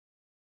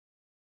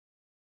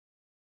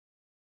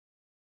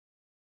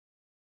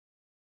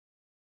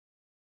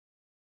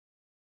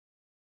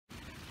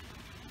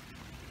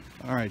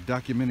All right,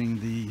 documenting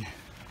the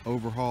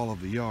overhaul of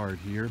the yard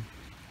here.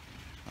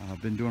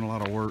 I've been doing a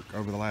lot of work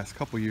over the last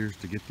couple years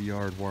to get the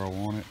yard where I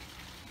want it.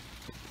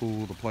 The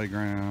pool, the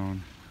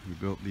playground, we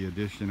built the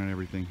addition and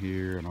everything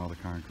here and all the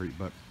concrete,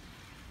 but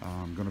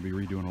I'm going to be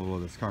redoing a little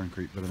of this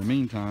concrete. But in the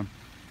meantime,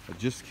 I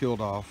just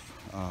killed off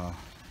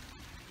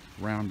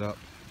Roundup.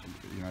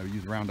 You know, I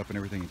used Roundup and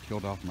everything and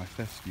killed off my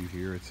fescue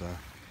here. It's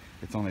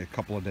only a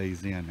couple of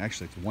days in.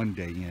 Actually, it's 1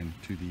 day in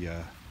to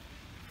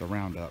the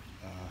Roundup.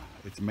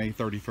 It's May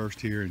 31st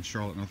here in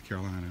Charlotte, North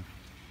Carolina.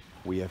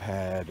 We have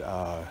had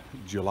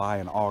July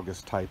and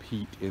August type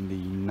heat in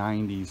the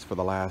 90s for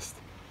the last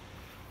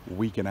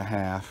week and a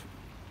half.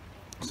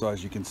 So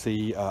as you can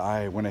see,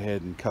 I went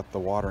ahead and cut the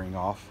watering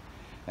off,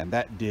 and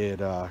that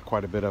did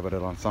quite a bit of it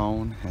on its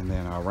own, and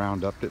then I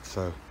Rounduped it.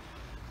 So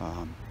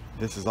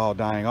this is all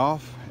dying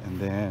off, and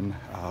then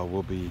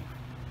we'll be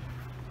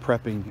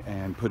prepping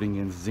and putting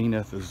in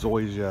Zenith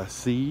Zoysia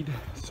seed.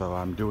 So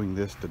I'm doing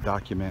this to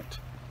document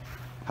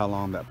how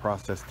long that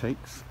process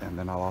takes, and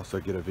then I'll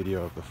also get a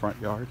video of the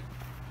front yard.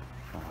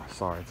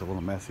 Sorry, it's a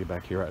little messy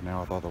back here right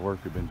now with all the work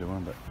we've been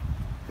doing, but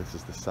this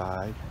is the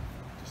side,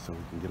 just so we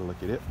can get a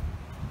look at it.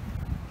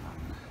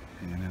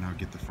 And then I'll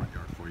get the front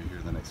yard for you here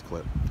in the next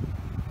clip.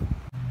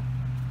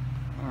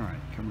 All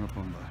right, coming up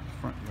on the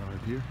front yard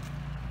here.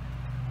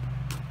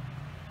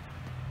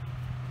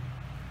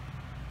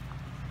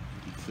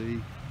 You can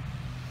see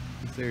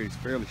this area is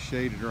fairly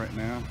shaded right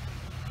now,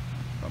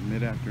 about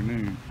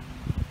mid-afternoon,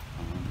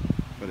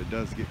 but it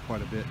does get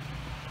quite a bit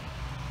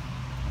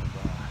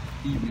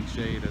of evening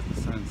shade as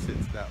the sun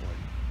sits that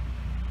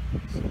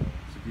way. So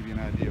to give you an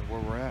idea of where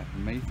we're at,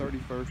 May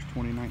 31st,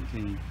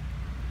 2019,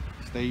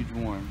 stage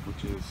 1,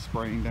 which is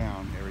spraying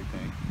down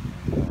everything.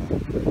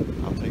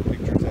 And, I'll take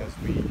pictures as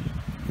we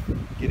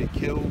get it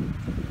killed,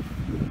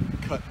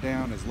 cut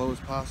down as low as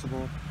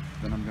possible.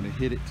 Then I'm going to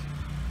hit it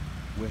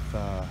with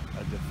a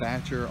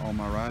dethatcher on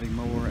my riding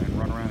mower and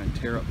run around and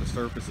tear up the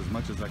surface as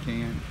much as I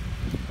can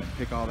and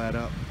pick all that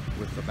up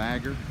with the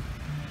bagger.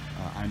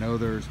 I know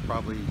there's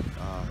probably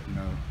you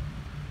know,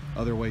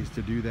 other ways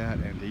to do that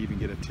and to even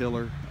get a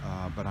tiller,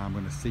 but I'm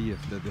going to see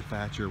if the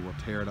dethatcher will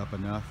tear it up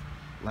enough.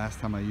 Last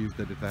time I used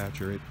the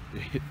dethatcher,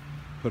 it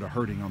put a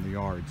hurting on the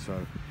yard,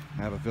 so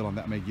I have a feeling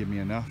that may give me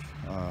enough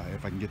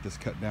if I can get this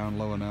cut down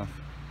low enough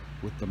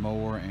with the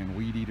mower and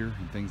weed eater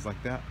and things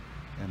like that.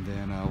 And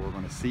then we're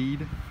going to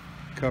seed,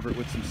 cover it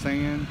with some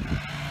sand,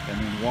 and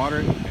then water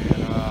it,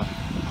 and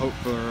hope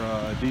for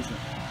a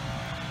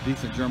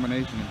decent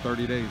germination in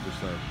 30 days or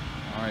so.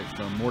 All right,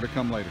 so more to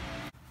come later.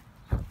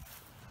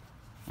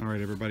 All right,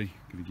 everybody,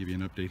 going to give you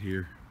an update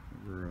here.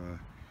 We're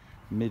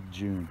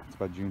mid-June. It's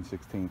about June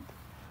 16th.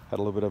 Had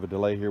a little bit of a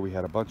delay here. We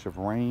had a bunch of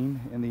rain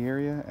in the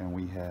area, and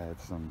we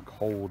had some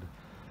cold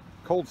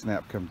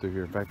snap come through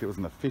here. In fact, it was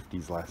in the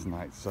 50s last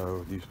night,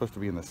 so you're supposed to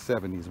be in the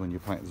 70s when you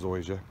plant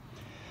zoysia.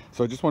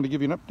 So I just wanted to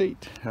give you an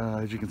update.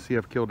 As you can see,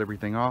 I've killed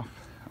everything off,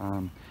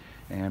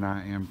 and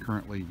I am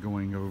currently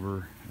going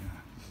over,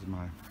 this is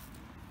my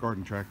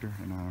garden tractor,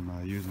 and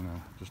I'm using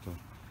just a,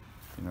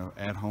 you know,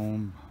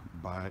 at-home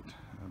buy it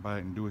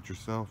and do it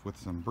yourself with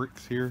some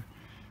bricks here,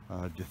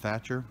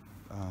 dethatcher.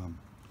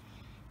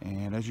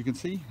 And as you can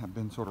see, I've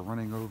been sort of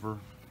running over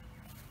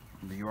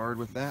the yard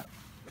with that.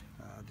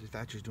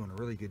 Dethatcher's doing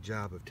a really good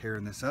job of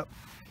tearing this up.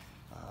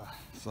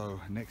 So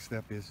next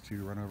step is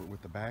to run over it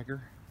with the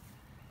bagger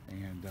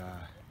and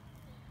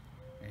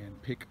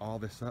pick all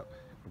this up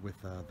with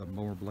the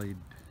mower blade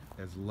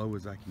as low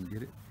as I can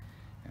get it,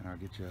 and I'll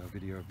get you a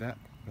video of that.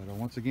 But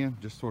once again,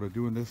 just sort of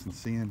doing this and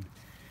seeing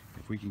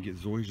if we can get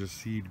zoysia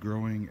seed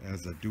growing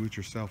as a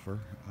do-it-yourselfer.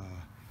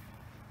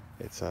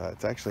 It's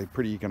actually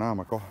pretty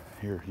economical.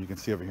 Here, you can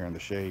see over here in the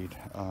shade,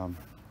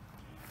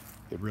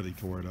 it really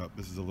tore it up.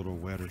 This is a little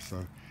wetter,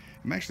 so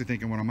I'm actually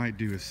thinking what I might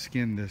do is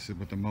skin this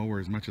with the mower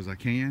as much as I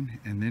can,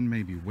 and then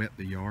maybe wet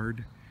the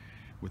yard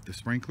with the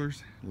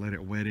sprinklers, let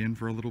it wet in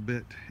for a little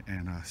bit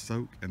and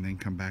soak, and then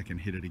come back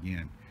and hit it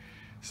again.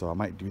 So I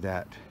might do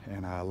that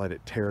and let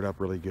it tear it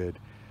up really good.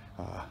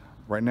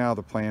 Right now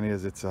the plan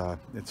is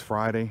it's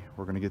Friday.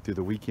 We're going to get through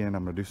the weekend.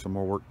 I'm going to do some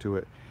more work to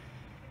it.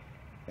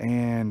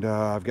 And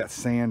I've got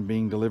sand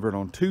being delivered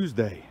on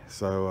Tuesday,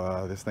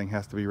 so this thing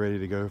has to be ready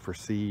to go for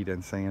seed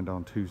and sand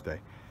on Tuesday.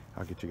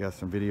 I'll get you guys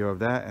some video of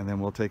that, and then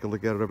we'll take a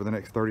look at it over the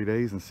next 30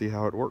 days and see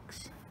how it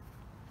works.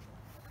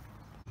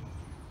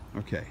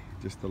 Okay,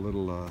 just a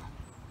little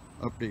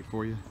update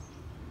for you.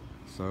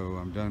 So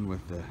I'm done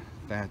with the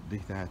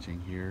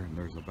dethatching here, and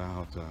there's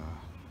about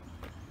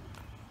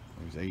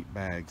there's 8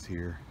 bags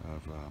here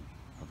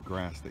of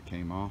grass that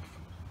came off.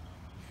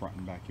 Front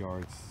and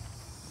backyards,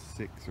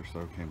 6 or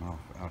so came off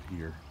out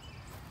here.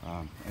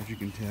 As you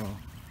can tell,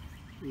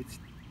 it's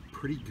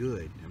pretty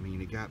good. I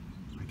mean, I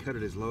cut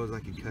it as low as I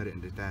could cut it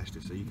and detached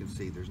it, so you can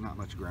see there's not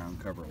much ground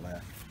cover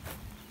left.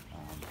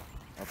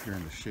 Up here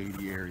in the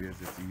shady areas,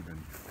 it's even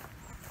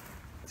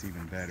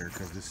better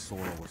because this soil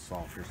was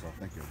softer, so I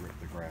think it'll rip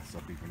the grass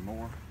up even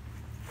more.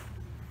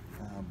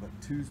 But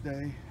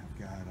Tuesday, I've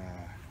got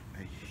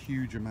a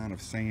huge amount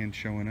of sand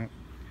showing up,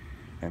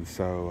 and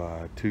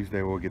so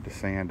Tuesday we'll get the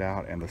sand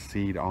out and the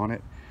seed on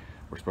it.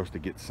 We're supposed to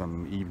get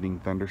some evening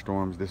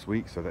thunderstorms this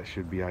week, so that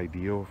should be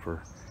ideal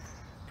for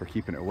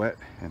keeping it wet.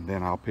 And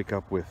then I'll pick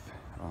up with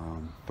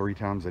 3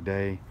 times a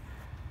day.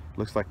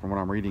 Looks like from what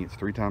I'm reading, it's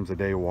 3 times a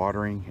day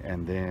watering,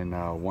 and then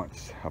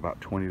once about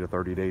 20 to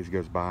 30 days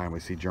goes by and we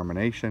see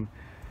germination,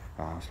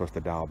 I'm supposed to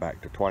dial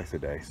back to twice a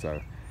day.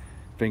 So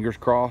fingers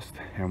crossed.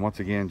 And once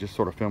again, just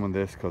sort of filming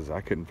this because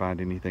I couldn't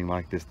find anything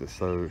like this that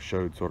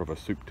showed sort of a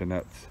soup to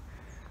nuts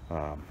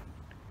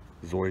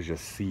Zoysia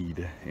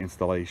seed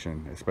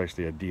installation,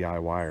 especially a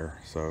DIYer.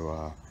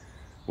 So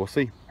we'll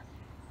see.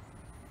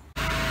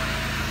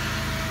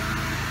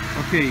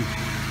 Okay,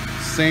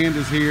 sand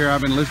is here.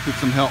 I've enlisted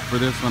some help for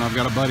this one. I've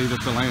got a buddy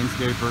that's a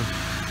landscaper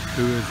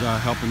who is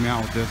helping me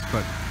out with this.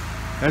 But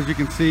as you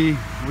can see,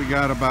 we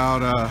got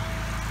about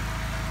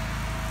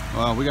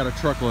we got a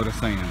truckload of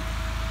sand,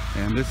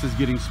 and this is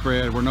getting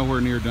spread. We're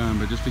nowhere near done,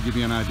 but just to give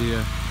you an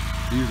idea,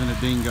 using a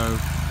dingo,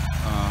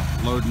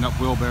 loading up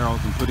wheelbarrows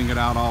and putting it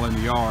out all in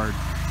the yard,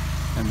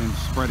 and then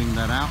spreading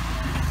that out,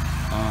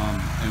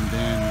 and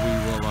then we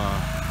will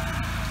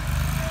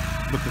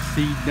put the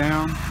seed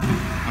down.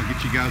 I'll get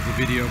you guys a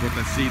video of what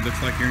that seed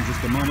looks like here in just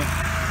a moment.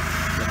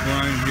 But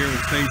Brian here with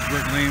Sage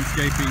Brick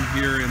Landscaping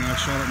here in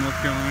Charlotte, North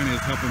Carolina,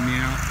 is helping me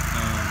out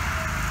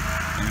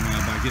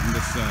by getting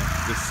this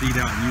seed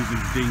out and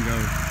using the dingo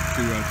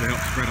to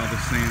help spread all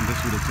this sand. This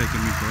would have taken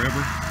me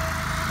forever.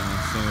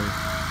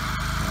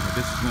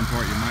 This is one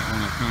part you might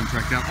want to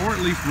contract out, or at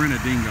least rent a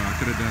dingo. I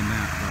could have done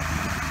that,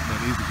 but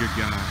he's a good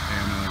guy,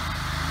 and I'm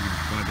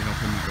glad to help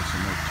him out with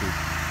some work too.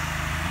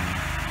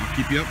 I'll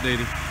keep you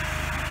updated.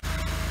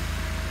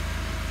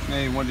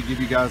 Hey, wanted to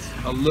give you guys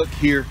a look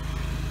here.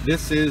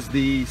 This is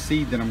the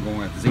seed that I'm going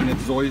with, Zenith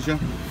Zoysia.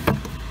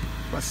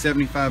 About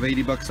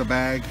 75-80 bucks a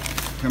bag.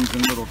 Comes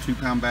in little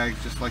 2-pound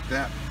bags just like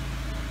that.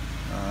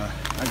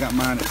 I got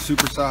mine at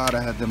Superside.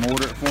 I had them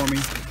order it for me,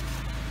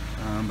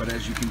 but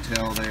as you can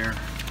tell there,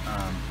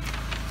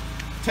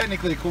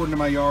 technically according to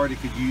my yard it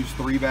could use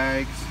 3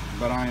 bags,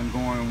 but I am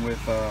going with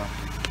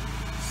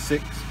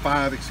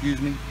 5,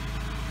 excuse me.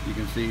 You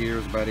can see here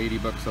it's about 80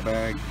 bucks a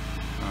bag.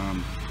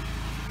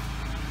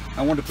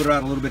 I wanted to put it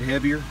out a little bit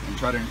heavier and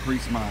try to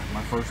increase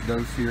my first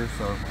dose here,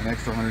 so an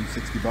extra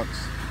 160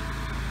 bucks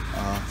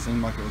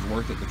seemed like it was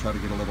worth it to try to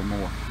get a little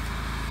more.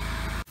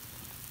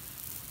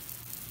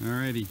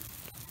 Alrighty,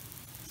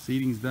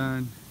 seeding's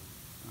done,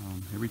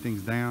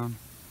 everything's down,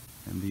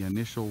 and the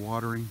initial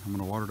watering, I'm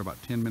going to water it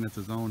about 10 minutes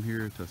a zone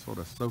here to sort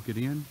of soak it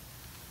in,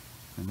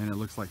 and then it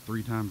looks like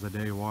 3 times a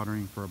day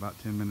watering for about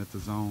 10 minutes a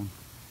zone.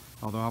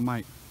 Although I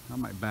might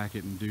back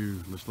it and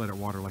just let it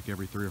water like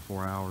every 3 or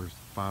 4 hours,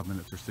 5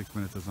 minutes or 6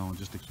 minutes a zone,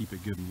 just to keep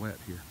it good and wet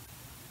here.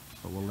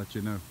 So we'll let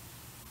you know.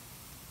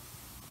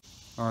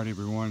 All right,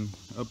 everyone,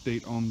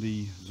 update on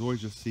the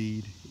Zoysia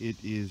seed.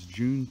 It is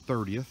June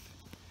 30th,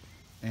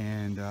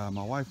 and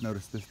my wife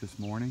noticed this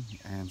morning,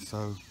 and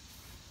so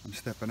I'm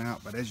stepping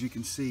out. But as you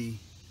can see,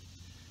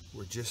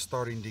 we're just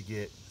starting to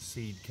get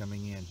seed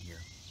coming in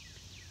here.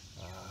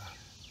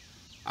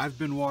 I've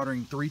been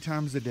watering 3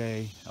 times a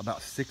day,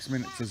 about 6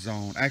 minutes a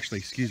zone. Actually,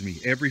 excuse me,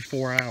 every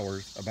 4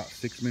 hours, about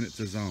 6 minutes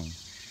a zone.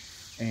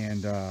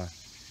 And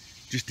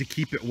just to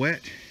keep it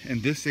wet.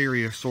 And this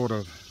area sort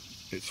of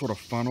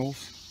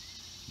funnels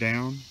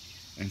down.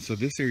 And so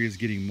this area is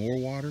getting more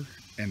water,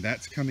 and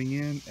that's coming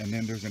in. And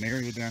then there's an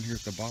area down here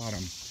at the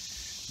bottom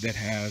that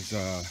has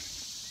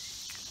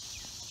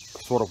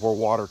sort of where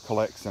water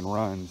collects and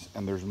runs,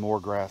 and there's more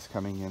grass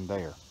coming in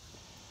there.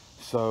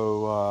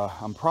 So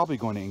I'm probably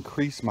going to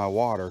increase my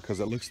water, because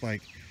it looks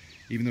like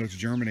even though it's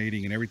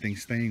germinating and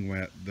everything's staying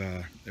wet,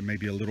 there may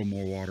be a little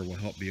more water will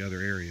help the other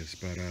areas.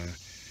 But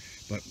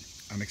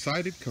I'm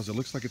excited because it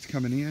looks like it's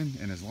coming in,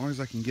 and as long as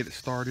I can get it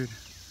started,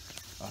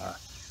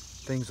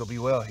 things will be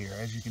well here.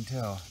 As you can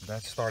tell,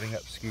 that's starting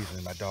up. Excuse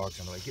me, my dog's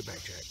on the way. Get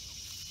back, Jack.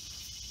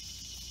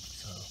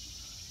 So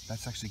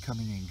that's actually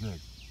coming in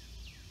good.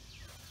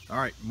 All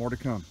right, more to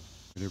come.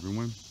 Hey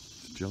everyone,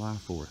 it's July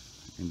 4th,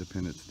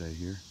 Independence Day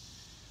here. I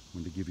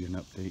wanted to give you an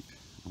update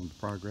on the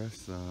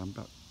progress. I'm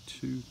about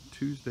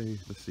Tuesday.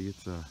 Let's see,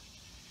 it's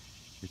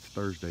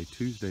Thursday.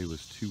 Tuesday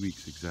was 2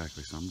 weeks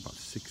exactly, so I'm about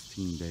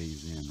 16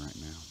 days in right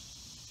now.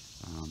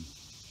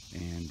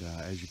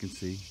 As you can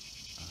see,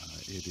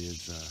 it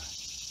is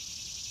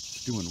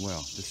it's doing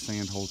well. This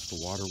sand holds the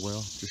water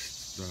well.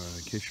 Just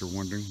in case you're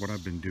wondering, what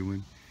I've been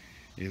doing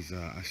is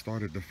I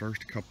started the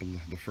first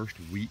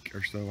week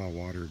or so. I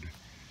watered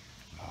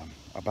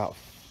about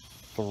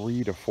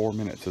 3 to 4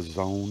 minutes a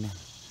zone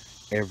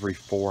every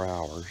 4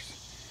 hours,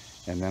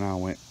 and then I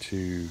went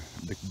to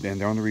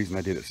and the only reason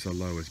I did it so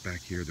low is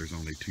back here there's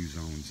only 2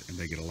 zones, and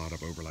they get a lot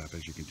of overlap.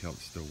 As you can tell,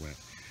 it's still wet,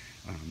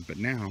 but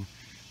now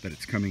that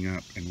it's coming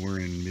up and we're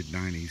in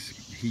mid-90s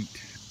heat,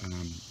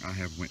 I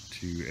have went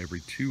to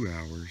every 2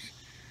 hours,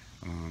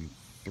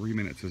 3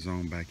 minutes a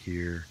zone back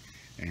here,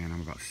 and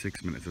I'm about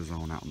 6 minutes a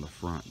zone out in the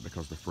front,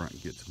 because the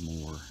front gets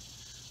more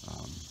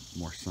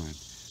sun.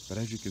 But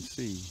as you can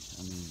see,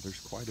 I mean, there's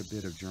quite a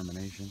bit of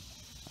germination.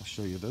 I'll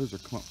show you. Those are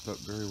clumped up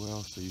very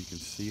well so you can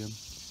see them.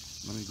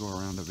 Let me go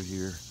around over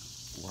here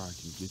where I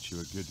can get you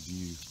a good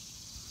view.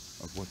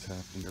 of what's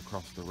happening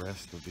across the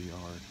rest of the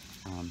yard.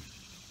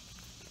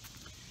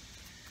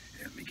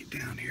 Let me get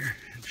down here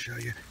and show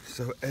you.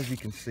 So as you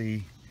can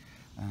see,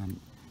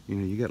 you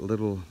know, you got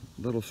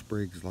little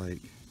sprigs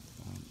like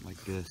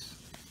this,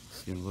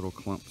 you know, little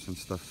clumps and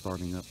stuff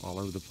starting up all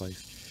over the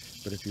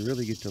place. But if you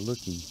really get to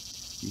looking,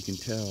 you can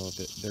tell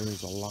that there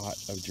is a lot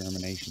of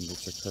germination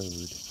that's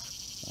occurred.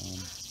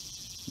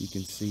 You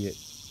can see it.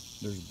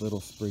 There's little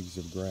sprigs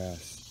of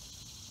grass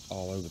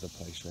all over the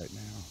place right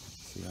now.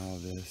 See all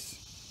of this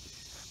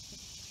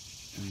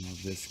and all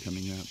of this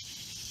coming up.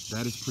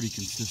 That is pretty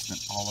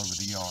consistent all over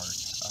the yard.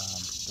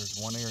 There's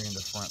one area in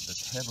the front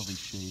that's heavily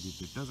shaded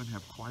that doesn't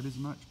have quite as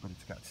much, but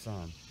it's got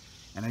sun.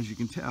 And as you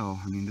can tell,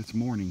 I mean, it's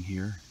morning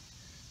here.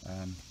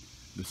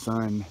 The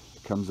sun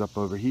comes up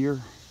over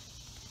here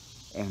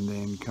and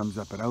then comes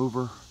up and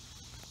over,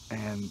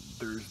 and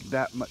there's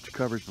that much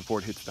coverage before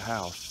it hits the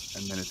house,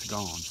 and then it's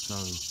gone. So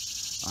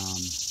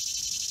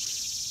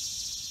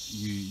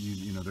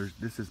you know,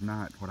 this is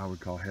not what I would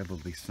call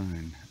heavily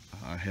sun,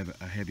 a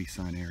heavy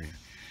sun area.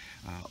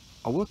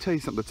 I will tell you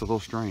something that's a little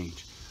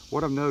strange.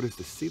 What I've noticed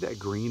is, see that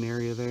green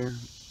area there?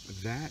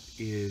 That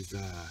is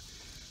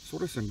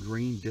sort of some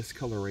green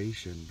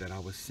discoloration that I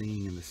was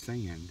seeing in the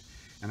sand.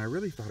 And I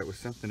really thought it was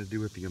something to do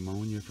with the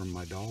ammonia from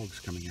my dogs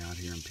coming out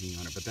here and peeing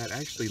on it. But that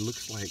actually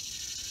looks like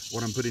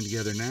what I'm putting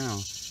together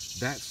now.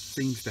 That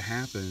seems to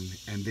happen,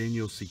 and then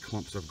you'll see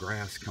clumps of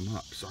grass come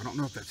up. So I don't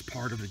know if that's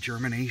part of the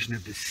germination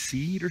of the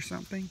seed or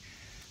something,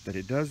 that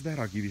it does that.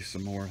 I'll give you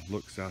some more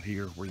looks out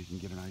here where you can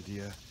get an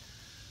idea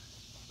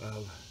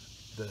of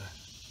the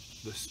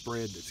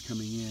spread that's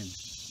coming in.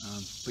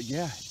 But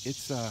yeah,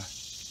 it's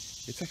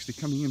actually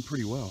coming in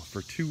pretty well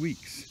for 2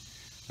 weeks.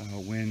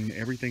 When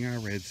everything I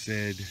read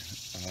said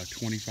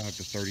 25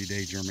 to 30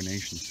 day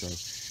germination. So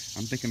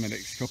I'm thinking the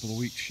next couple of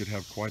weeks should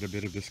have quite a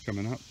bit of this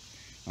coming up.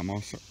 I'm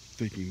also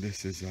thinking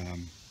this is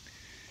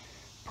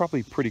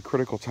probably pretty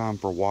critical time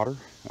for water.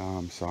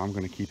 So I'm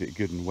going to keep it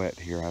good and wet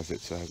here as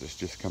it's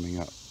just coming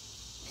up.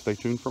 Stay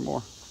tuned for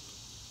more.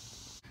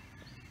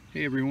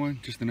 Hey everyone,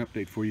 just an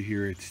update for you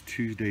here. It's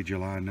Tuesday,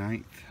 July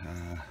 9th.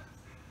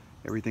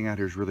 Everything out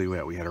here is really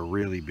wet. We had a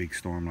really big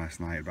storm last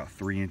night, about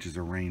 3 inches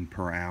of rain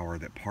per hour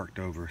that parked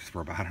over us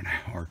for about an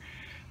hour.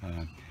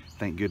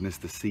 Thank goodness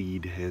the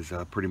seed has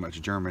pretty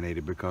much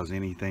germinated, because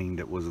anything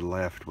that was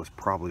left was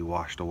probably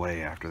washed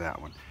away after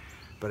that one.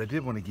 But I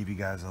did want to give you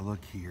guys a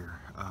look here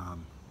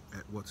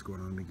at what's going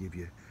on. Let me give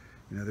you,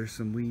 you know, there's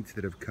some weeds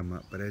that have come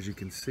up, but as you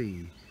can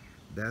see,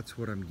 that's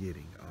what I'm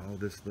getting. All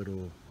this the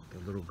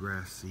little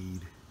grass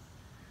seed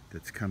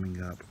that's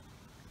coming up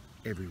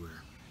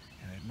everywhere.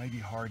 And it may be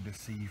hard to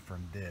see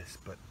from this,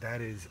 but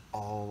that is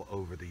all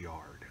over the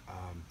yard.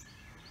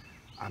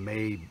 I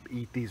may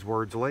eat these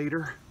words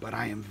later, but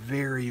I am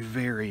very,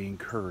 very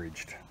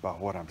encouraged by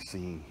what I'm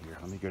seeing here.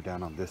 Let me go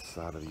down on this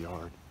side of the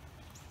yard.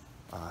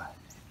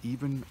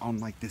 Even on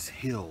like this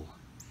hill,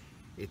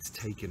 it's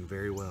taken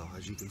very well.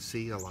 As you can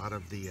see, a lot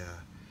of the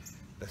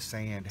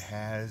sand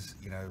has,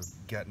 you know,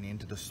 gotten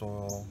into the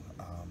soil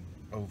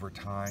over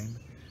time.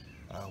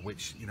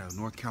 Which, you know,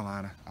 North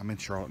Carolina, I'm in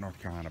Charlotte,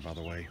 North Carolina, by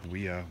the way.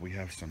 We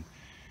have some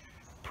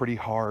pretty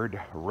hard,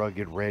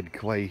 rugged red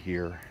clay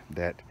here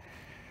that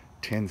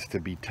tends to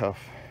be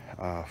tough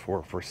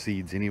for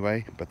seeds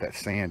anyway, but that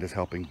sand is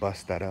helping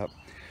bust that up.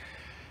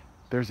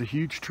 There's a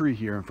huge tree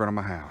here in front of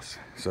my house,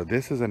 so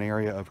this is an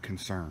area of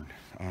concern.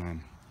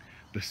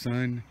 The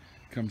sun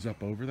comes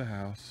up over the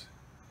house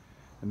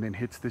and then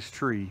hits this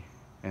tree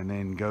and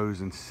then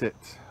goes and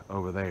sits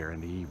over there in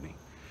the evening.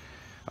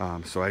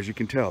 So as you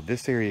can tell,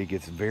 this area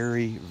gets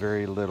very,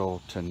 very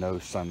little to no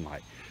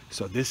sunlight.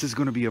 So this is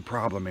going to be a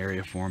problem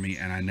area for me,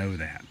 and I know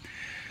that.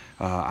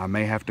 I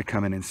may have to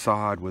come in and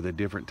sod with a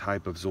different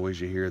type of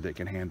zoysia here that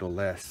can handle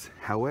less.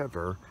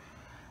 However,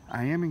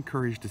 I am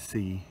encouraged to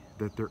see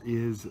that there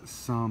is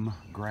some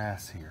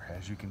grass here.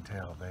 As you can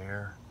tell,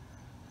 there.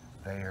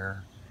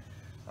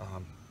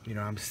 You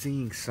know, I'm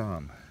seeing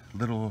some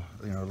little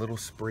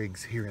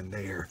sprigs here and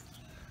there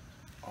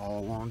all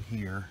along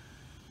here.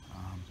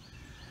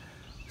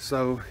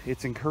 So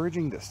it's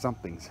encouraging that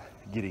something's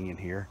getting in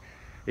here.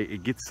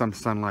 It gets some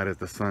sunlight as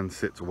the sun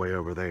sits way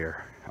over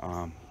there,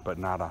 but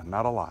not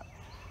a lot.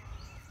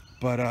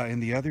 But in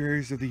the other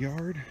areas of the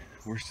yard,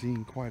 we're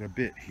seeing quite a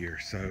bit here.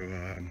 So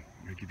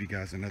I'll give you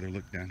guys another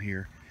look down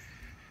here.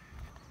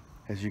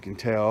 As you can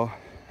tell,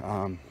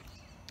 I'm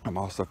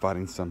also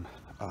fighting some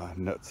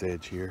nut's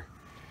edge here.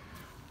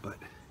 But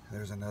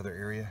there's another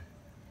area.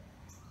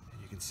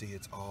 You can see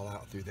it's all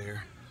out through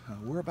there.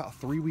 We're about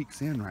 3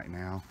 weeks in right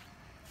now.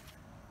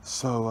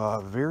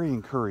 So very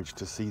encouraged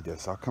to see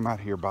this. I'll come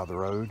out here by the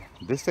road.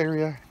 This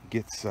area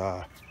gets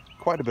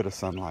quite a bit of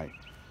sunlight.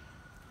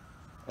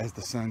 As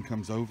the sun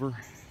comes over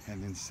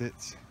and then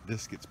sits,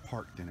 this gets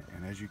parked in it.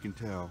 And as you can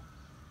tell,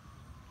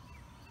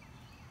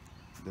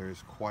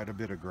 there's quite a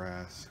bit of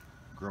grass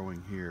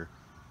growing here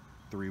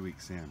 3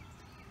 weeks in.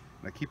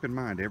 Now keep in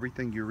mind,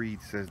 everything you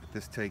read says that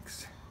this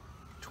takes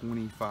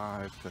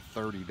 25 to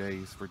 30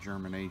 days for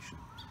germination.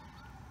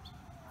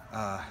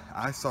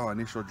 I saw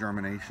initial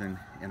germination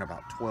in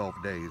about 12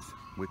 days,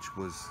 which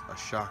was a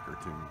shocker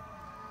to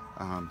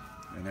me.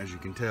 And as you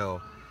can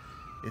tell,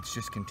 it's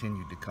just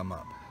continued to come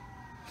up.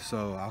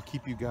 So I'll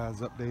keep you guys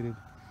updated.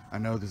 I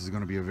know this is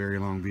going to be a very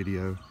long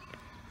video,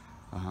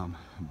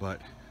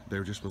 but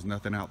there just was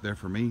nothing out there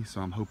for me,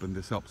 so I'm hoping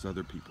this helps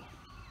other people.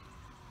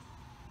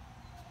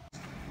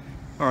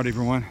 All right,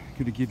 everyone,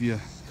 good to give you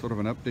sort of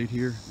an update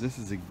here. This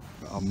is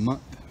a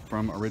month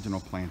from original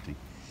planting.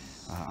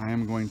 I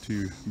am going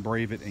to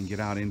brave it and get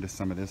out into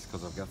some of this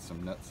because I've got some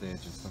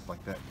nutsedge and stuff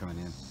like that coming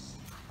in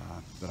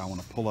that I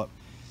want to pull up.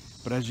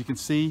 But as you can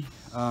see,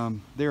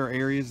 there are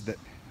areas that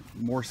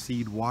more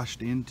seed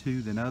washed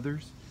into than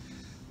others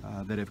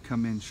that have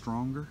come in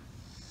stronger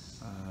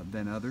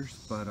than others.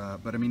 But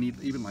I mean,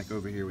 even like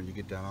over here, when you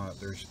get down on it,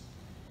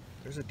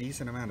 there's a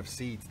decent amount of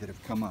seeds that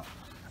have come up.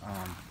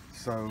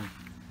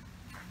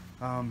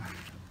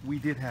 We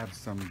did have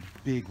some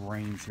big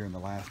rains here in the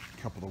last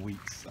couple of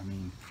weeks. I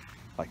mean,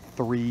 like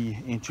 3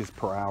 inches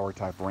per hour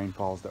type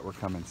rainfalls that were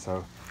coming.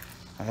 So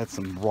I had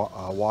some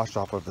wash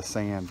off of the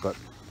sand, but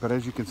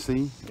as you can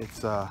see,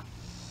 it's got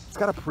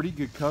a pretty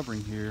good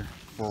covering here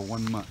for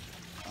 1 month.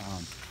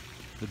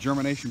 The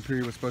germination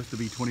period was supposed to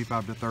be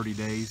 25 to 30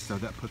 days, so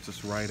that puts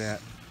us right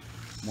at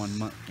 1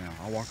 month now.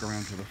 I'll walk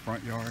around to the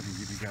front yard and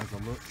give you guys a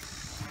look.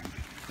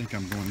 I think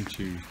I'm going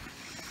to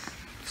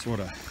sort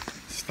of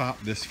stop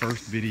this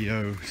first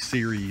video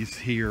series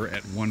here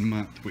at 1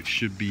 month, which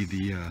should be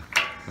the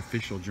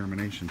official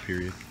germination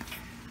period,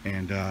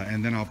 and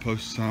then I'll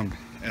post some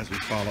as we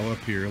follow up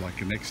here, like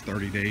the next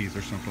 30 days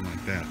or something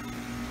like that.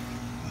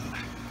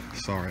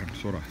 Sorry, I'm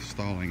sort of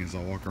stalling as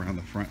I walk around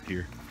the front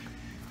here.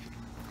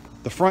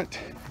 The front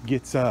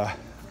gets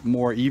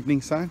more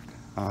evening sun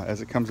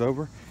as it comes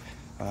over,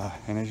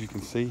 and as you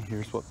can see,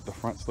 here's what the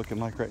front's looking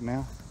like right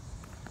now.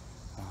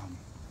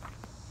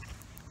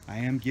 I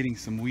am getting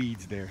some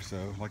weeds there,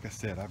 so like I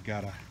said, I've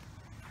got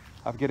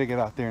to get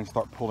out there and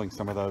start pulling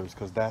some of those,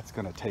 because that's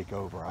going to take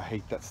over. I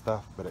hate that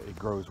stuff, but it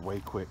grows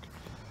way quick.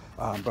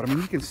 But I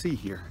mean, you can see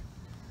here,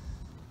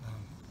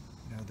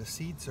 you know, the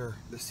seeds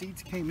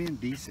came in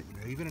decent.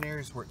 You know, even in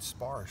areas where it's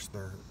sparse,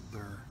 they're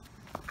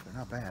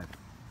not bad.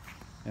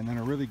 And then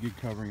a really good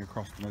covering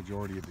across the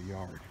majority of the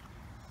yard,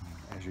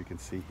 as you can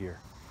see here.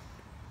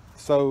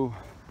 So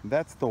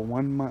that's the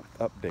 1 month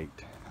update.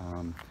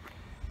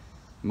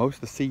 Most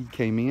of the seed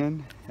came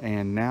in,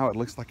 and now it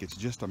looks like it's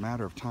just a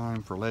matter of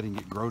time for letting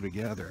it grow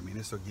together. I mean,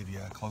 this will give you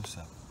a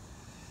close-up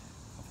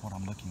of what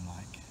I'm looking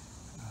like.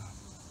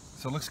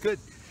 So it looks good.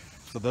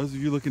 So those of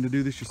you looking to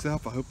do this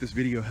yourself, I hope this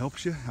video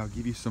helps you. I'll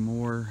give you some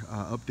more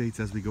updates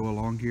as we go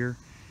along here,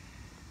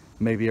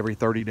 maybe every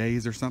 30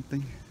 days or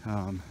something.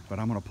 But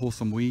I'm going to pull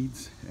some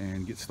weeds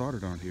and get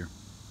started on here.